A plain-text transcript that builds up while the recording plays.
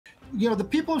The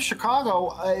people of Chicago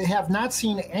have not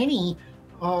seen any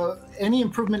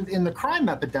improvement in the crime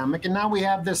epidemic, and now we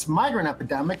have this migrant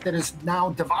epidemic that is now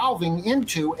devolving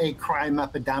into a crime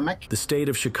epidemic. The state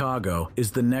of Chicago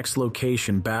is the next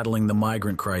location battling the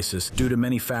migrant crisis due to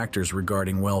many factors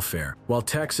regarding welfare. While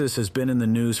Texas has been in the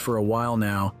news for a while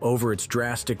now over its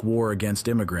drastic war against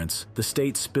immigrants, the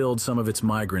state spilled some of its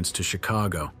migrants to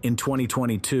Chicago. In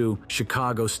 2022,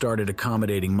 Chicago started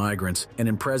accommodating migrants, and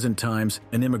in present times,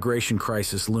 an immigration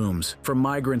crisis looms. From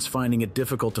migrants finding it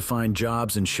difficult to find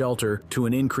jobs and shelter to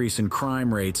an increase in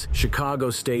crime rates, Chicago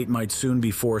State might soon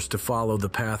be forced to follow the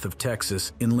path of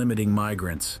Texas in limiting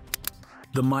migrants.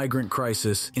 The migrant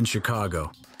crisis in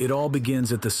Chicago. It all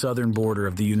begins at the southern border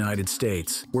of the United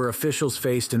States, where officials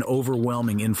faced an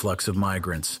overwhelming influx of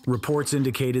migrants. Reports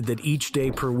indicated that each day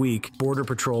per week, Border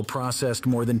Patrol processed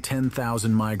more than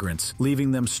 10,000 migrants,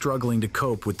 leaving them struggling to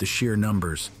cope with the sheer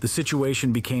numbers. The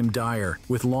situation became dire,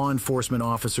 with law enforcement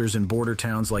officers in border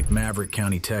towns like Maverick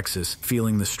County, Texas,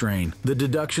 feeling the strain. The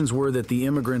deductions were that the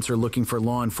immigrants are looking for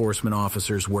law enforcement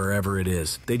officers wherever it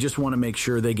is. They just want to make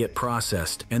sure they get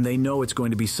processed, and they know it's going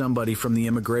to be somebody from the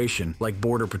immigration, like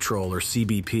Border Patrol or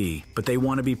CBP, but they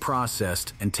want to be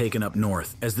processed and taken up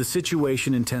north. As the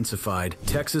situation intensified,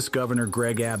 Texas Governor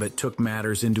Greg Abbott took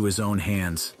matters into his own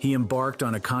hands. He embarked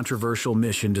on a controversial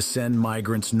mission to send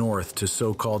migrants north to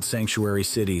so-called sanctuary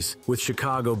cities, with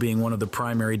Chicago being one of the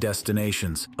primary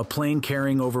destinations. A plane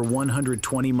carrying over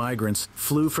 120 migrants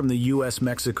flew from the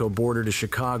U.S.-Mexico border to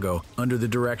Chicago under the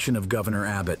direction of Governor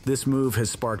Abbott. This move has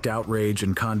sparked outrage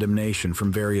and condemnation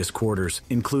from various quarters,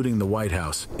 including the White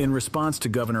House. In response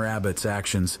to Governor Abbott's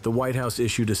actions, the White House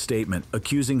issued a statement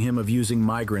accusing him of using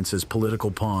migrants as political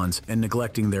pawns and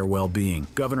neglecting their well-being.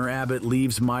 Governor Abbott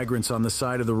leaves migrants on the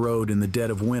side of the road in the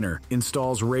dead of winter,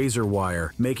 installs razor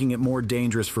wire, making it more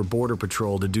dangerous for Border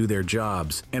Patrol to do their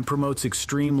jobs, and promotes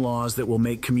extreme laws that will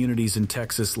make communities in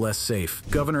Texas less safe.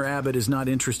 Governor Abbott is not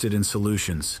interested in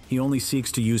solutions. He only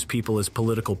seeks to use people as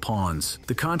political pawns.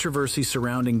 The controversy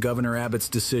surrounding Governor Abbott's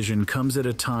decision comes at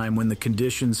a time when the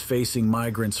conditions facing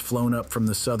migrants flown up from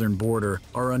the southern border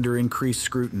are under increased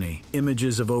scrutiny.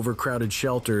 Images of overcrowded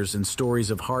shelters and stories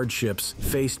of hardships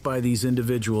faced by these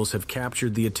individuals have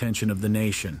captured the attention of the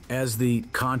nation. As the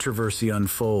controversy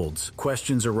unfolds,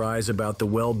 questions arise about the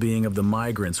well-being of the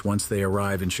migrants once they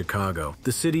arrive in Chicago.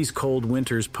 The city's cold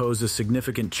winters pose a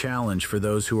significant challenge for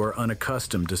those who are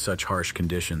unaccustomed to such harsh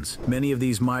conditions. Many of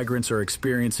these migrants are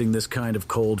experiencing this kind of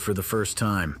cold for the first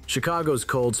time. Chicago's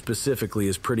cold specifically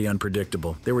is pretty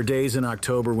unpredictable. There were days in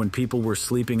October when people were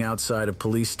sleeping outside of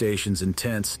police stations in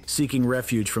tents, seeking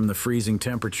refuge from the freezing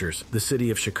temperatures. The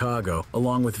city of Chicago,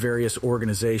 along with various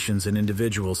organizations and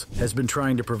individuals, has been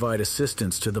trying to provide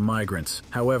assistance to the migrants.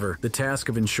 However, the task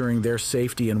of ensuring their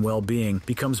safety and well-being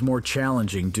becomes more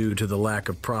challenging due to the lack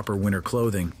of proper winter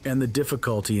clothing and the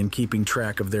difficulty in keeping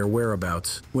track of their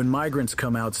whereabouts. When migrants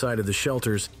come outside of the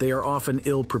shelters, they are often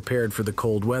ill-prepared for the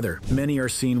cold weather. Many are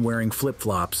seen wearing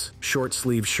flip-flops,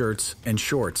 short-sleeved shirts, and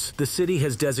shorts. The city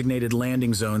has designated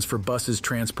landing zones for buses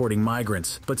transporting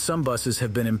migrants, but some buses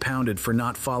have been impounded for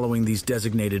not following these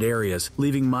designated areas,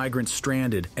 leaving migrants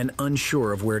stranded and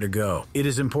unsure of where to go. It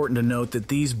is important to note that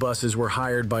these buses were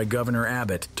hired by Governor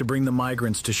Abbott to bring the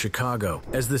migrants to Chicago.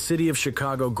 As the city of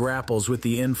Chicago grapples with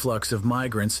the influx of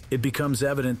migrants, it becomes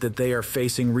evident that they are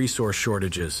facing resource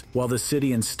shortages. While the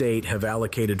city and state have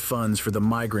allocated funds for the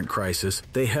migrant crisis,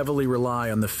 they heavily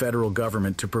rely on the federal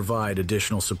government to provide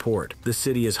additional support. The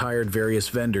city has hired various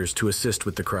vendors to assist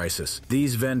with the crisis.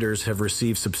 These vendors have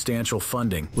received substantial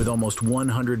funding, with almost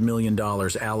 $100 million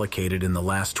allocated in the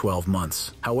last 12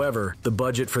 months. However, the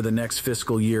budget for the next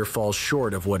fiscal year falls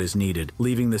short of what is needed,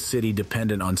 leaving the city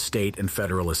dependent on state and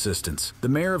federal assistance. The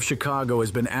mayor of Chicago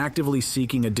has been actively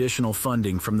seeking additional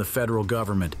funding from the federal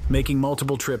government, making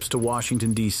multiple trips to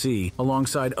Washington, D.C.,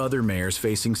 alongside other mayors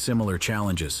facing similar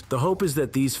challenges. The hope is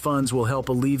that these funds will help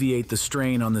alleviate the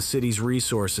strain on the city's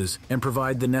resources and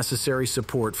provide the necessary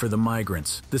support for the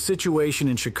migrants. The situation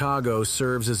in Chicago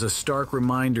serves as a stark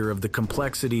reminder of the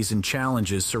complexities and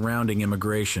challenges surrounding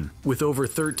immigration. With over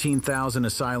 13,000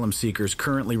 asylum seekers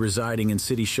currently residing in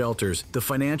city shelters, the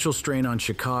financial strain on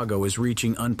Chicago is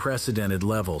reaching unprecedented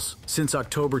levels. Since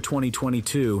October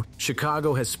 2022,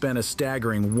 Chicago has spent a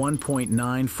staggering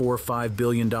 $1.945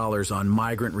 billion on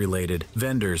migrant-related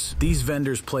vendors. These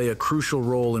vendors play a crucial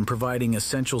role in providing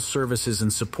essential services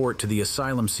and support to the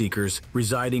asylum seekers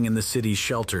residing in the city's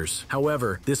shelters. vendors.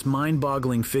 However, this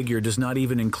mind-boggling figure does not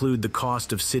even include the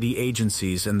cost of city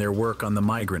agencies and their work on the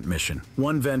migrant mission.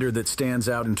 One vendor that stands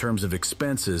out in terms of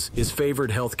expenses is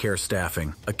Favored Healthcare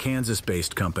Staffing, a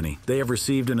Kansas-based company. They have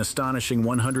received an astonishing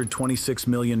 $126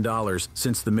 million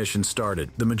since the mission started.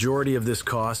 The majority of this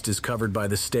cost is covered by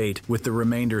the state, with the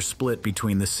remainder split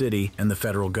between the city and the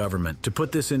federal government. To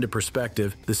put this into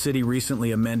perspective, the city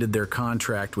recently amended their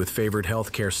contract with Favored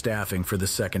Healthcare Staffing for the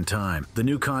second time. The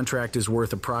new contract is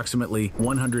worth approximately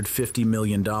 $150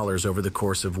 million over the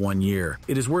course of 1 year.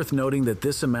 It is worth noting that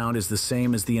this amount is the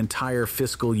same as the entire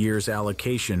fiscal year's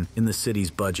allocation in the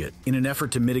city's budget. In an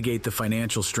effort to mitigate the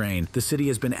financial strain, the city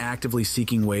has been actively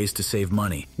seeking ways to save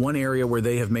money. One area where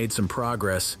they have made some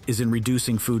progress is in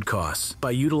reducing food costs.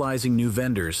 By utilizing new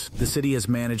vendors, the city has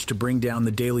managed to bring down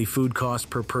the daily food cost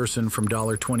per person from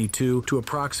 $1.22 to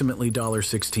approximately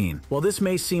 $1.16. While this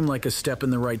may seem like a step in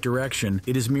the right direction,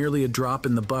 it is merely a drop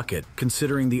in the bucket,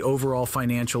 considering the overall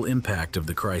financial impact of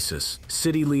the crisis.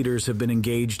 City leaders have been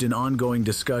engaged in ongoing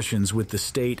discussions with the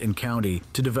state and county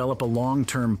to develop a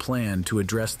long-term plan to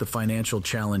address the financial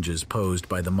challenges posed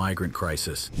by the migrant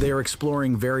crisis. They are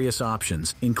exploring various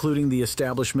options, including the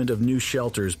establishment of new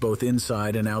shelters both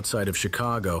inside and outside of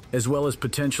Chicago, as well as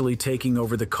potentially taking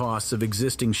over the costs of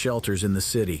existing shelters in the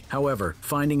city. However,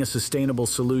 finding a sustainable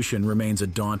solution remains a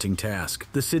daunting task.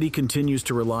 The city continues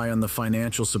to rely on the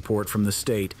financial support from the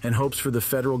state and hopes for the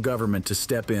federal government to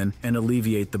step in and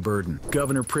alleviate the burden.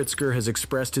 Governor Pritzker has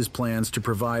expressed his plans to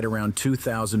provide around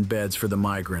 2,000 beds for the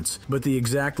migrants, but the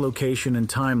exact location and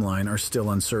timeline are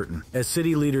still uncertain. As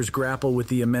city leaders grapple with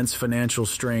the immense financial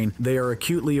strain, they are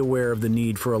acutely aware of the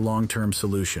need for a long-term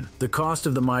solution. The cost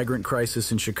of the migrant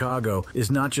crisis in Chicago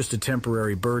is not just a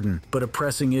temporary burden, but a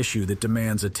pressing issue that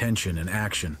demands attention and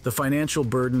action. The financial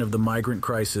burden of the migrant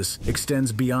crisis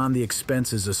extends beyond the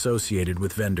expenses associated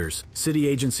with vendors. City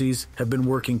agencies have been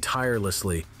working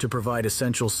tirelessly to provide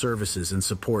essential services and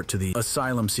support to the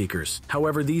asylum seekers.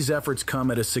 However, these efforts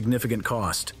come at a significant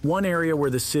cost. One area where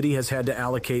the city has had to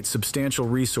allocate substantial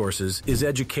resources is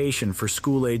education for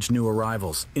school-age new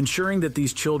arrivals. Ensuring that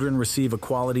these children receive a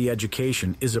quality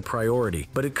education is a priority,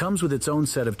 but it comes with its own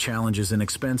set of challenges and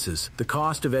expenses. The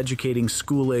cost of educating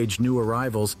school-age new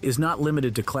arrivals is not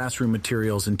limited to classroom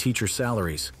materials and teacher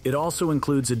salaries. It also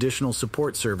includes additional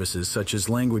support services such as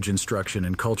language instruction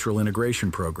and cultural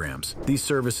integration programs. These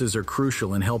services are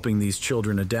crucial in helping these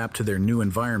children adapt to their new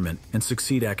environment and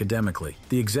succeed academically.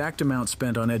 The exact amount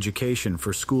spent on education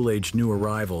for school-age new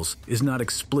arrivals is not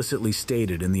explicitly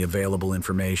stated in the available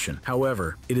information.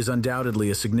 However, it is undoubtedly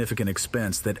a significant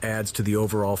expense that adds to the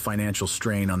overall financial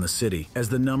strain on the city. As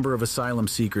the number of asylum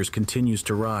seekers continues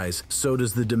to rise, so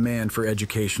does the demand for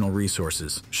educational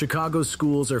resources. Chicago's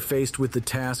schools are faced with the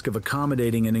task of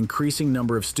accommodating an increasing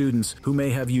number of students who may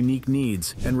have unique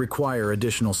needs and require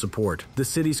additional support. The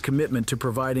city's commitment to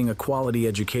providing a quality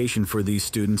education for these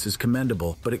students is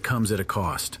commendable, but it comes at a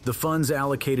cost. The funds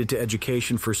allocated to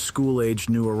education for school-aged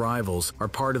new arrivals are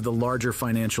part of the larger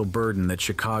financial burden that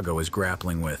Chicago is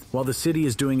grappling with. While the city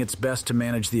is doing its best to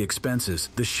manage the expenses,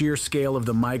 the sheer scale of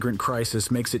the migrant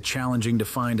crisis makes it challenging to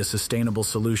find a sustainable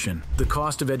solution. The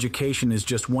cost of education is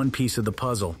just one piece of the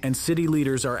puzzle, and city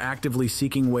leaders are actively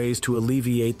seeking ways to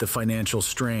alleviate the financial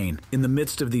strain. In the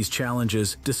midst of these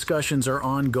challenges, discussions are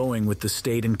ongoing with the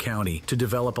state and county to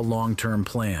develop a long-term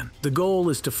plan. The goal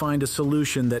is to find a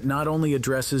solution that not only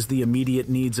addresses the immediate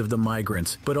needs of the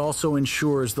migrants, but also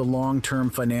ensures the long-term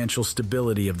financial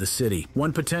stability of the city.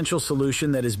 One potential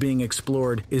solution that is being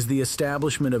explored is the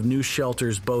establishment of new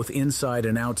shelters both inside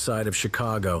and outside of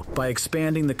Chicago. By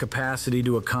expanding the capacity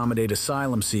to accommodate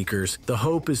asylum seekers, the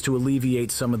hope is to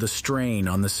alleviate some of the strain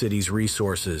on the city's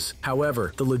resources.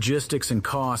 However, the logistics and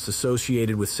costs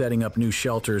associated with setting up new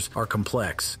shelters are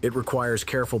complex. It requires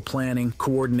careful planning,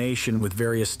 coordination with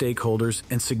various stakeholders,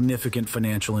 and significant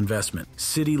financial investment.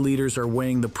 City leaders are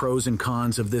weighing the pros and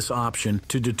cons of this option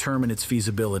to determine its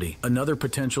feasibility. Another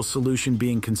potential solution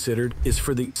being considered is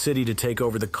for the city to take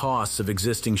over the costs of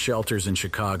existing shelters in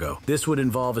Chicago. This would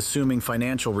involve assuming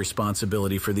financial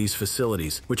responsibility for these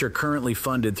facilities, which are currently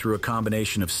funded through a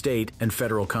combination of state and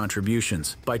federal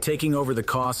contributions. By taking over the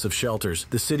costs of shelters,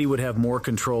 the city would have more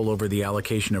control over the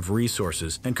allocation of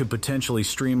resources and could potentially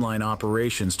streamline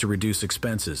operations to reduce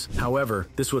expenses. However,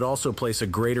 this would also place a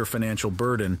greater financial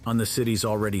burden on the city's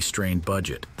already strained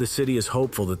budget. The city is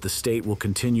hopeful that the state will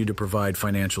continue to provide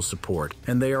financial support,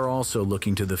 and they are also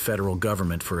looking to the federal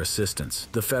government for assistance.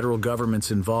 The federal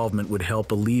government's involvement would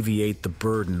help alleviate the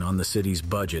burden on the city's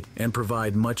budget and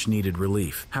provide much-needed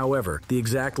relief. However, the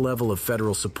exact level of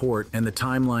federal support and the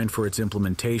timeline for its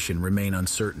implementation remain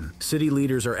uncertain. City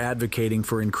leaders are advocating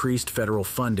for increased federal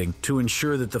funding to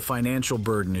ensure that the financial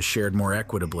burden is shared more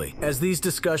equitably. As these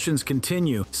discussions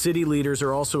continue, city leaders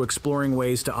are also exploring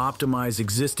ways to optimize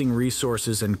existing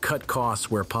resources and cut costs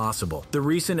where possible. The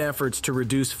recent efforts to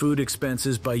reduce food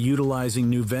expenses by utilizing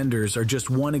new vendors are just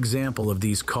one example of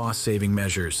these cost-saving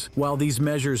measures. While these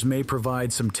measures may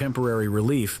provide some temporary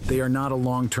relief, they are not a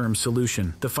long-term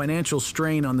solution. The financial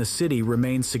strain on the city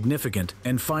remains significant,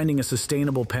 and finding a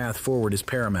sustainable path forward is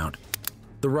paramount.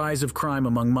 The rise of crime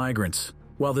among migrants.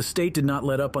 While the state did not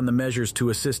let up on the measures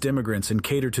to assist immigrants and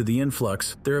cater to the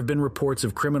influx, there have been reports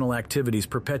of criminal activities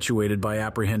perpetuated by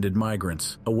apprehended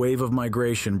migrants. A wave of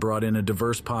migration brought in a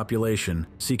diverse population,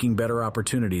 seeking better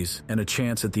opportunities and a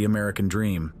chance at the American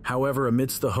dream. However,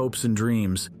 amidst the hopes and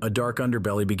dreams, a dark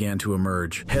underbelly began to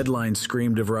emerge. Headlines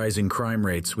screamed of rising crime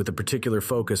rates, with a particular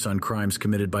focus on crimes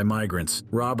committed by migrants.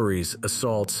 Robberies,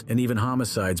 assaults, and even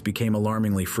homicides became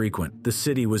alarmingly frequent. The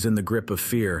city was in the grip of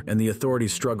fear, and the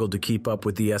authorities struggled to keep up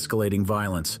with the escalating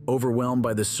violence. Overwhelmed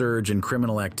by the surge in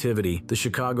criminal activity, the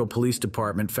Chicago Police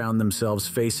Department found themselves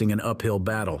facing an uphill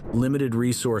battle. Limited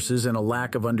resources and a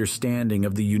lack of understanding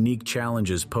of the unique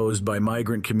challenges posed by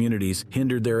migrant communities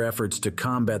hindered their efforts to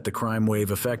combat the crime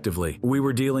wave effectively. We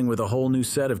were dealing with a whole new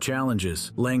set of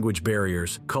challenges. Language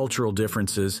barriers, cultural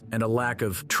differences, and a lack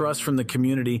of trust from the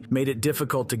community made it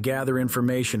difficult to gather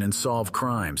information and solve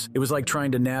crimes. It was like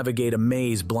trying to navigate a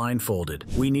maze blindfolded.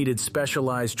 We needed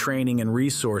specialized training and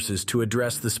resources to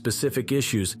address the specific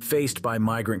issues faced by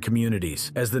migrant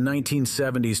communities. As the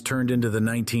 1970s turned into the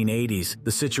 1980s,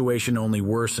 the situation only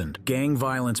worsened. Gang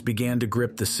violence began to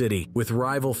grip the city, with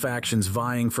rival factions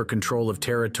vying for control of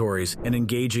territories and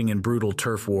engaging in brutal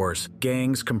turf wars.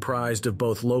 Gangs comprised of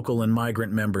both local and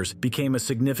migrant members became a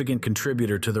significant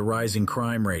contributor to the rising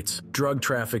crime rates. Drug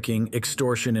trafficking,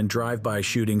 extortion, and drive-by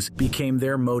shootings became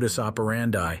their modus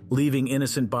operandi, leaving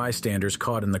innocent bystanders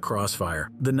caught in the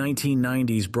crossfire. The 1990s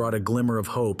brought a glimmer of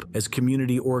hope as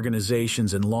community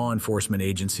organizations and law enforcement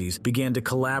agencies began to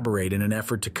collaborate in an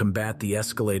effort to combat the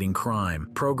escalating crime.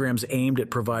 Programs aimed at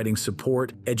providing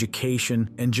support, education,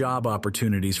 and job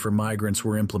opportunities for migrants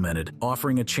were implemented,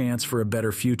 offering a chance for a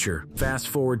better future. Fast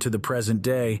forward to the present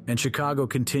day, and Chicago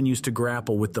continues to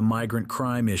grapple with the migrant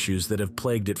crime issues that have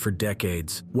plagued it for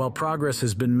decades. While progress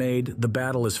has been made, the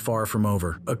battle is far from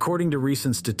over. According to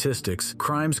recent statistics,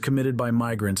 crimes committed by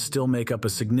migrants still make up a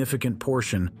significant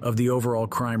portion of the overall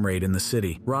crime rate in the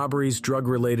city. Robberies,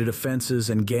 drug-related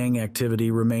offenses, and gang activity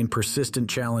remain persistent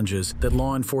challenges that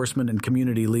law enforcement and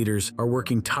community leaders are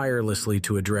working tirelessly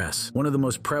to address. One of the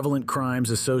most prevalent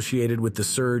crimes associated with the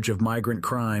surge of migrant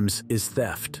crimes is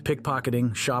theft.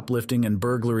 Pickpocketing, shoplifting, and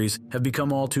burglaries have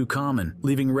become all too common,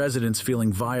 leaving residents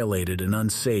feeling violated and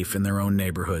unsafe in their own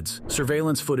neighborhoods.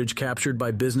 Surveillance footage captured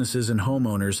by businesses and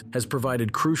homeowners has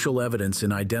provided crucial evidence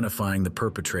in identifying the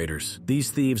perpetrators.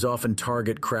 These thieves often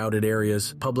target crowded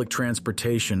areas, public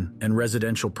transportation, and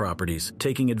residential properties,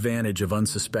 taking advantage of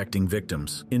unsuspecting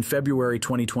victims. In February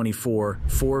 2024,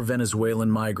 4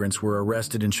 Venezuelan migrants were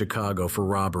arrested in Chicago for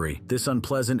robbery. This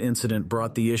unpleasant incident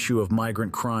brought the issue of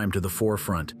migrant crime to the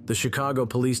forefront. The Chicago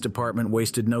Police Department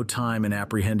wasted no time in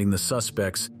apprehending the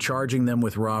suspects, charging them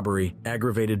with robbery,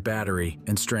 aggravated battery,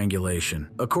 and strangulation.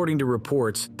 According to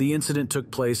reports, the incident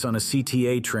took place on a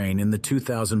CTA train in the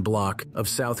 2000 block of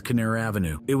South Kinnear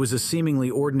Avenue. It was a seemingly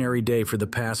ordinary day for the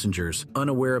passengers,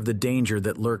 unaware of the danger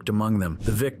that lurked among them.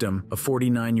 The victim, a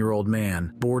 49-year-old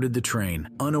man, boarded the train,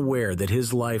 unaware that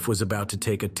his life was about to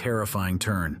take a terrifying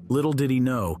turn. Little did he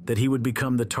know that he would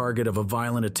become the target of a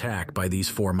violent attack by these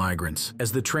 4 migrants.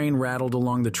 As the train rattled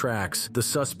along the tracks, the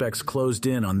suspects closed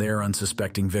in on their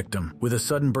unsuspecting victim. With a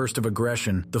sudden burst of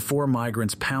aggression, the 4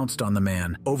 migrants pounced on the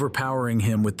man, overpowering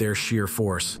him with their sheer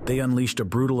force. They unleashed a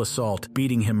brutal assault,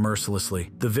 beating him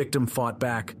mercilessly. The victim fought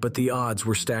back, but the odds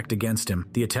were stacked against him.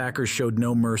 The attackers showed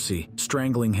no mercy,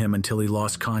 strangling him until he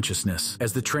lost consciousness.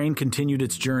 As the train continued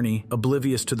its journey,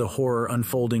 oblivious to the horror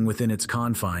unfolding within its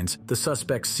confines, the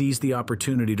suspects seized the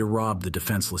opportunity to rob the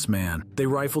defenseless man. They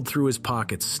rifled through his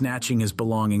pockets, snatching his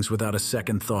belongings without a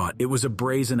second thought. It was a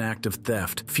brazen act of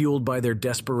theft, fueled by their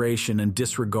desperation and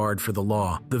disregard for the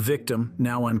law. The victim,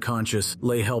 now unconscious,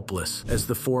 lay helpless as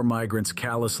the 4 migrants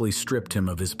callously stripped him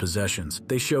of his possessions.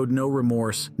 They showed no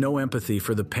remorse, no empathy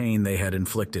for the pain they had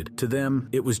inflicted. To them,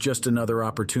 it was just another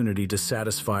opportunity to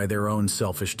satisfy their own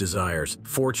selfish desires.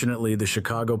 Fortunately, the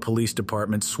Chicago Police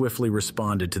Department swiftly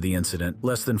responded to the incident.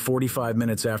 Less than 45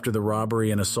 minutes after the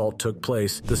robbery and assault took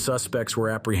place, the suspects were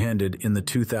apprehended in the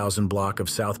 2000 block of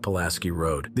South Pulaski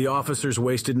Road. The officers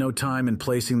wasted no time in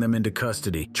placing them into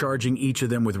custody, charging each of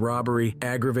them with robbery,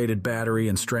 aggravated battery,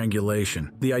 and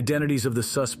strangulation. The identities of the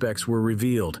suspects were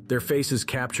revealed, their faces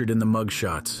captured in the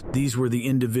mugshots. These were the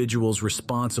individuals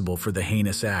responsible for the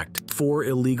heinous act. 4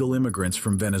 illegal immigrants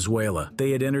from Venezuela.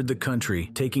 They had entered the country,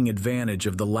 taking advantage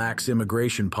of the lax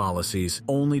immigration policies,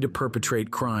 only to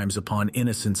perpetrate crimes upon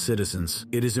innocent citizens.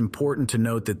 It is important to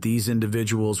note that these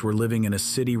individuals were living in a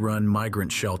city-run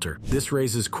migrant shelter. This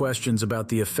raises questions about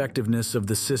the effectiveness of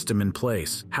the system in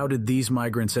place. How did these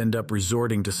migrants end up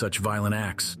resorting to such violent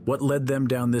acts? What led them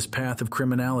down this path of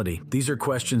criminality? These are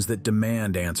questions that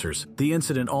demand answers. The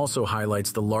incident also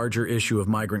highlights the larger issue of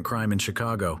migrant crime in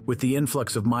Chicago. With the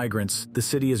influx of migrants, the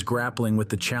city is grappling with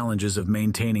the challenges of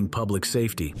maintaining public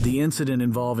safety. The incident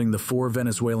involving the 4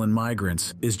 Venezuelan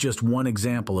migrants is just one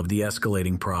example of the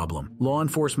escalating problem. Law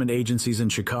enforcement agencies in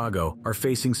Chicago are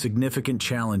facing significant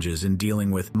challenges in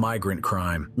dealing with migrant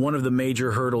crime. One of the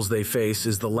major hurdles they face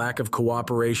is the lack of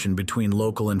cooperation between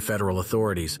local and federal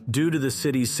authorities. Due to the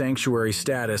city's sanctuary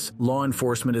status, law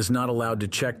enforcement is not allowed to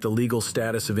check the legal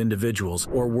status of individuals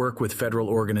or work with federal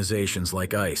organizations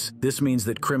like ICE. This means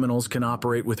that criminals can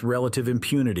operate with relative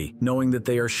impunity, knowing that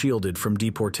they are shielded from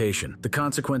deportation. The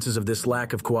consequences of this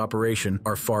lack of cooperation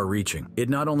are far-reaching. It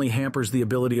not only hampers the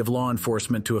ability of law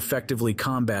enforcement to effectively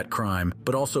combat crime,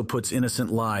 but also puts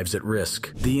innocent lives at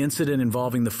risk. The incident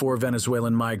involving the 4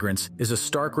 Venezuelan migrants is a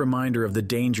stark reminder of the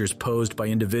dangers posed by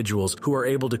individuals who are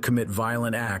able to commit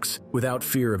violent acts without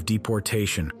fear of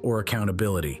deportation or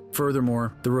accountability.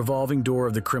 Furthermore, the revolving door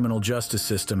of the criminal justice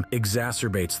system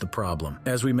exacerbates the problem.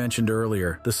 As we mentioned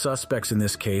earlier, the suspects in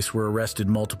this case were arrested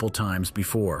multiple times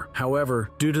before.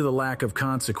 However, due to the lack of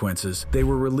consequences, they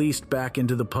were released back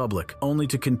into the public, only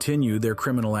to continue their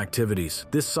criminal activities.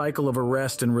 This cycle of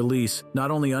arrest and release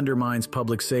not only undermines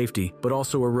public safety, but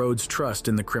also erodes trust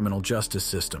in the criminal justice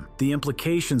system. The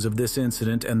implications of this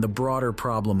incident and the broader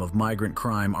problem of migrant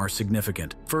crime are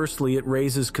significant. Firstly, it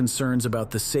raises concerns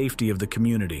about the safety of the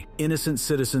community. Innocent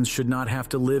citizens should not have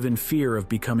to live in fear of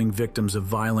becoming victims of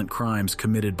violent crimes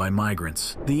committed by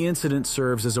migrants. The incident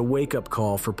serves as a wake-up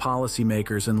call for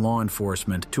policymakers and law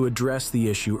enforcement to address the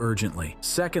issue urgently.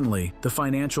 Secondly, the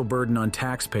financial burden on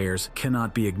taxpayers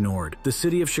cannot be ignored. The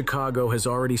city of Chicago has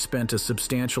already spent a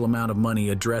substantial amount of money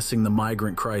addressing the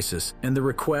migrant crisis, and the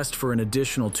request for an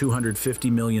additional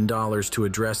 $250 million to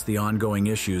address the ongoing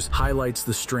issues highlights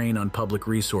the strain on public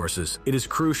resources. It is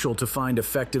crucial to find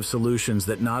effective solutions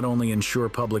that not only ensure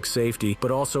public safety,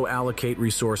 but also allocate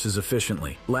resources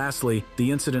efficiently. Lastly,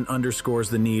 the incident underscores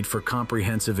the need for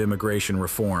comprehensive immigration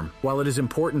reform. While it is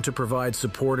important to provide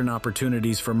support and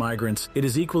opportunities for migrants, it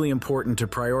is equally important to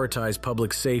prioritize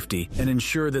public safety and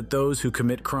ensure that those who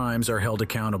commit crimes are held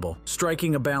accountable.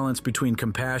 Striking a balance between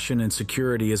compassion and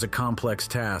security is a complex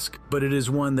task, but it is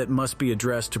one that must be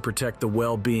addressed to protect the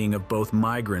well-being of both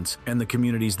migrants and the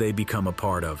communities they become a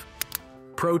part of.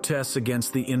 Protests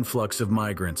against the influx of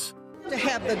migrants. To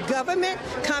have the government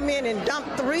come in and dump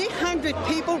 300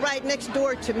 people right next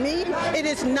door to me, it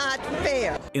is not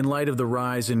fair. In light of the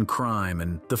rise in crime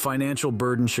and the financial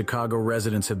burden Chicago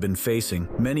residents have been facing,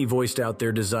 many voiced out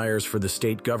their desires for the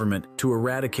state government to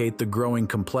eradicate the growing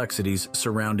complexities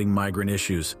surrounding migrant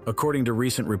issues. According to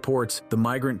recent reports, the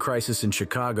migrant crisis in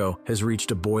Chicago has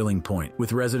reached a boiling point,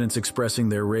 with residents expressing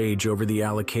their rage over the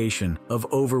allocation of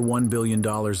over $1 billion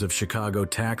of Chicago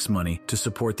tax money to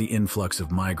support the influx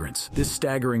of migrants. This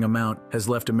staggering amount has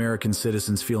left American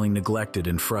citizens feeling neglected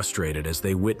and frustrated as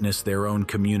they witness their own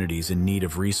communities in need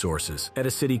of resources. At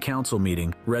a city council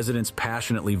meeting, residents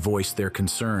passionately voiced their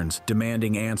concerns,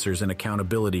 demanding answers and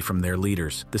accountability from their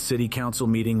leaders. The city council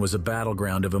meeting was a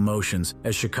battleground of emotions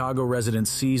as Chicago residents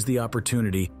seized the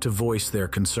opportunity to voice their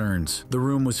concerns. The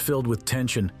room was filled with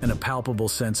tension and a palpable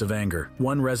sense of anger.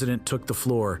 One resident took the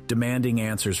floor, demanding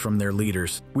answers from their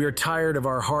leaders. "We are tired of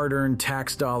our hard-earned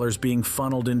tax dollars being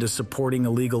funneled into supporting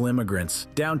illegal immigrants.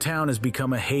 Downtown has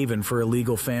become a haven for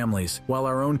illegal families, while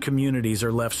our own communities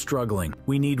are left struggling.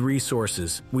 We need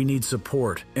resources, we need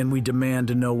support, and we demand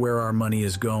to know where our money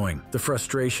is going." The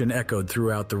frustration echoed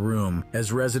throughout the room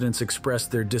as residents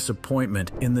expressed their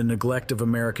disappointment in the neglect of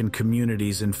American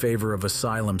communities in favor of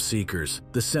asylum seekers.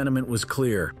 The sentiment was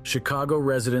clear. Chicago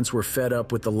residents were fed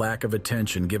up with the lack of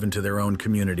attention given to their own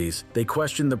communities. They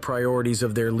questioned the priorities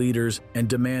of their leaders and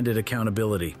demanded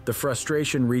accountability. The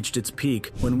frustration reached its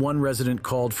peak when one resident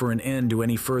called for an end to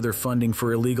any further funding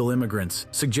for illegal immigrants,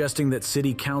 suggesting that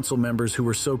city council members who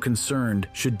were so concerned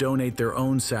should donate their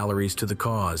own salaries to the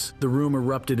cause. The room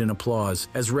erupted in applause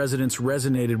as residents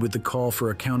resonated with the call for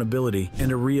accountability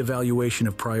and a reevaluation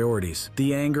of priorities.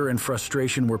 The anger and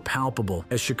frustration were palpable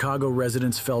as Chicago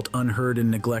residents felt unheard and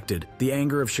neglected. The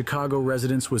anger of Chicago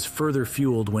residents was further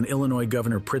fueled when Illinois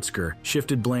Governor Pritzker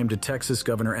shifted blame to Texas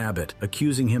Governor Abbott,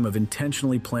 accusing him of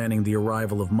intentionally planning the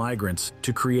arrival of migrants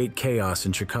to create chaos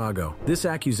in Chicago. This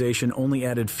accusation only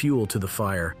added fuel to the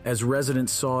fire, as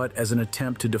residents saw it as an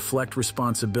attempt to deflect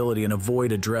responsibility and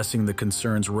avoid addressing the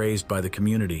concerns raised by the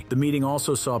community. The meeting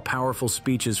also saw powerful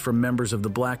speeches from members of the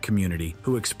Black community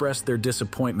who expressed their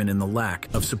disappointment in the lack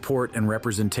of support and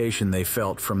representation they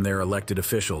felt from their elected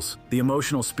officials. The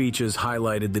emotional speeches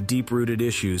highlighted the deep-rooted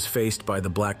issues faced by the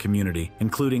Black community,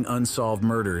 including unsolved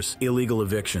murders, illegal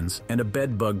evictions, and a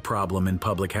bedbug problem in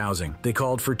public housing. They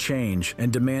called for change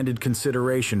and demanded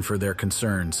consideration for their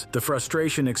concerns. The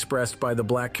frustration expressed by the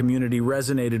Black community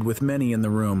resonated with many in the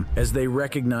room as they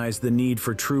recognized the need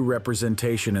for true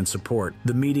representation and support.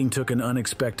 The meeting took an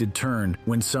unexpected turn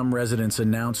when some residents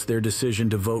announced their decision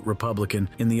to vote Republican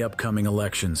in the upcoming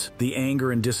elections. The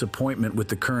anger and disappointment with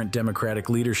the current Democratic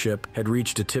leadership had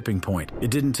reached a tipping point.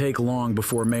 It didn't take long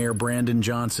before Mayor Brandon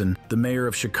Johnson, the mayor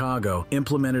of Chicago,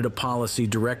 implemented a policy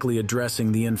directly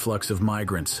addressing the influx of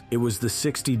migrants. It was the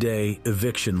 60-day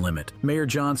eviction limit. Mayor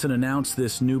Johnson announced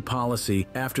this new policy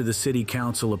after the city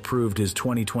council approved his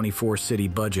 2024 city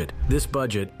budget. This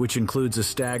budget, which includes a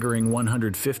staggering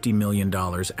 $150 million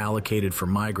allocated for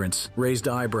migrants, raised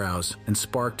eyebrows and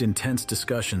sparked intense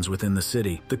discussions within the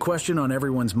city. The question on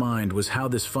everyone's mind was how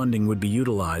this funding would be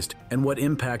utilized and what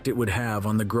impact it would have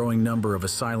on the growing number of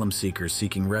asylum seekers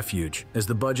seeking refuge. As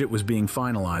the budget was being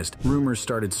finalized, rumors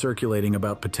started circulating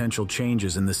about potential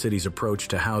changes in the city's approach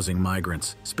to housing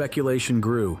migrants. Speculation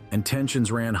grew, and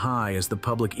tensions ran high as the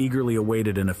public eagerly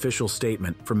awaited an official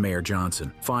statement from Mayor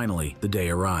Johnson. Finally, the day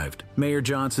arrived. Mayor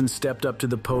Johnson stepped up to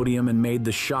the podium and made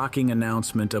the shocking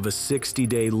announcement of a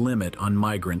 60-day limit on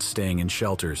migrants staying in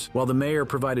shelters. While the mayor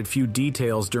provided few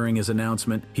details during his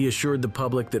announcement, he assured the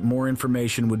public that more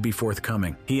information would be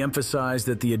forthcoming. He emphasized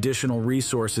that the additional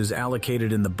resources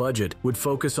allocated in the budget would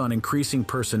focus on increasing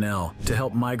personnel to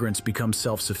help migrants become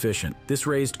self-sufficient. This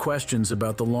raised questions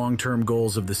about the long-term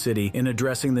goals of the city in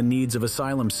addressing the needs of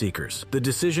asylum seekers. The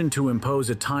decision to impose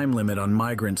a time limit on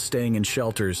migrants staying in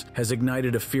shelters has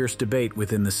ignited a fierce debate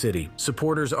within the city.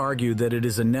 Supporters argue that it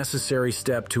is a necessary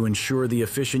step to ensure the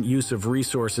efficient use of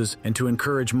resources and to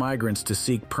encourage migrants to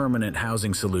seek permanent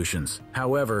housing solutions.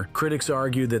 However, critics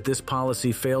argue that this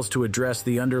policy fails to address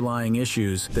the underlying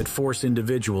issues that force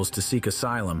individuals to seek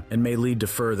asylum and may lead to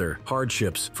further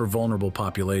hardships for vulnerable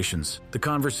populations. The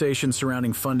conversation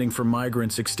surrounding funding for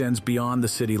migrants extends beyond the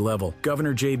city level.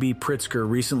 Governor J.B. Pritzker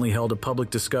recently held a public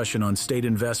discussion on state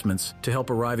investments to help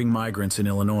arriving migrants in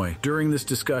Illinois. During this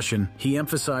discussion, he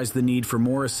emphasized the need for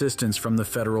more assistance from the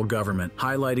federal government,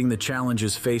 highlighting the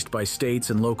challenges faced by states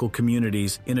and local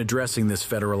communities in addressing this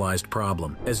federalized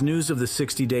problem. As news of the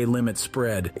 60-day limit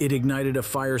spread, it ignited a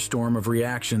firestorm of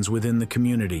reactions within the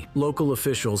community. Local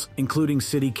officials, including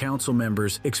city council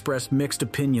members, expressed mixed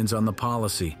opinions on the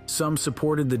policy. Some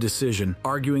supported the decision,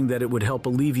 arguing that it would help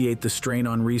alleviate the strain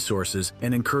on resources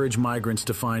and encourage migrants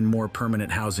to find more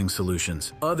permanent housing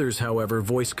solutions. Others, however,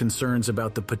 voiced concerns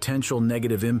about the potential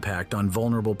negative impact on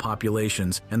vulnerable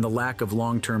populations and the lack of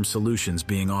long-term solutions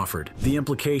being offered. The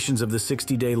implications of the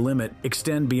 60-day limit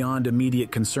extend beyond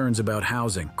immediate concerns about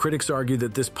housing. Critics argue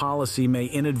that this policy may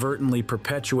inadvertently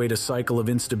perpetuate a cycle of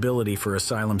instability for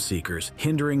asylum seekers,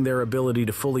 hindering their ability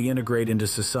to fully integrate into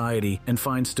society and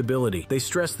find stability. They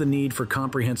stress the need for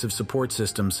comprehensive support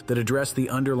systems that address the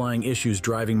underlying issues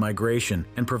driving migration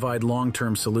and provide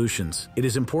long-term solutions. It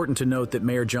is important to note that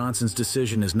Mayor Johnson's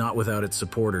decision is not without its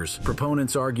supporters.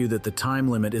 Proponents argue that the time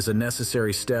limit is a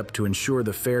necessary step to ensure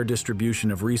the fair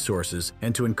distribution of resources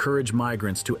and to encourage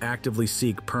migrants to actively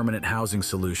seek permanent housing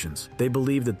solutions. They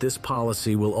believe that this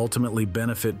policy will ultimately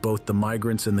benefit both the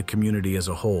migrants and the community as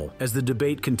a whole. As the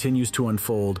debate continues to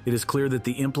unfold, it is clear that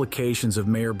the implications of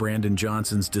Mayor Brandon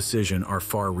Johnson's decision are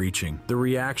far-reaching. The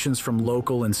reactions from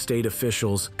local and state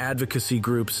officials, advocacy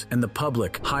groups, and the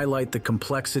public highlight the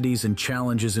complexities and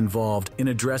challenges involved in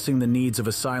addressing the needs of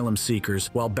asylum seekers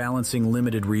while balancing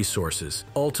limited resources.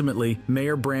 Ultimately,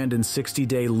 Mayor Brandon's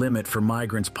 60-day limit for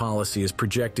migrants policy is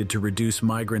projected to reduce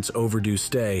migrants' overdue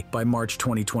stay by March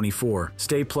 2024.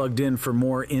 Stay plugged in for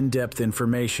more in-depth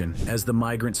information as the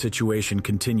migrant situation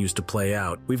continues to play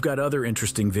out. We've got other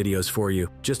interesting videos for you.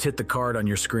 Just hit the card on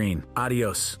your screen.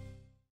 Adios.